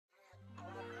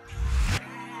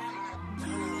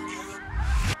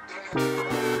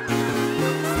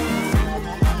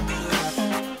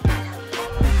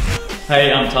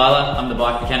Hey, I'm Tyler. I'm the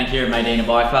bike mechanic here at Maydena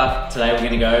Bike Park. Today we're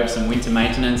going to go over some winter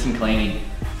maintenance and cleaning.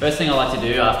 First thing I like to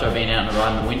do after I've been out on a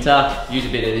ride in the winter, use a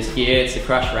bit of this gear. It's the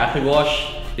Crush Rapid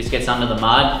Wash. This gets under the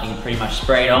mud, you can pretty much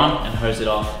spray it on and hose it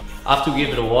off. After we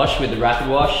give it a wash with the Rapid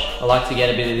Wash, I like to get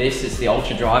a bit of this. It's the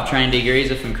Ultra Drivetrain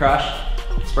Degreaser from Crush.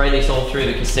 Spray this all through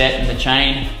the cassette and the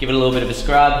chain, give it a little bit of a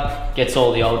scrub, gets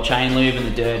all the old chain lube and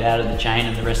the dirt out of the chain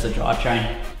and the rest of the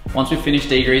drivetrain. Once we've finished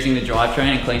degreasing the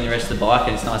drivetrain and clean the rest of the bike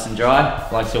and it's nice and dry,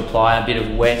 I like to apply a bit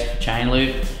of wet chain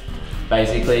lube.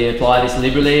 Basically apply this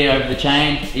liberally over the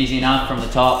chain, easy enough from the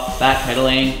top, back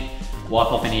pedaling,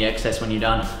 wipe off any excess when you're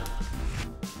done.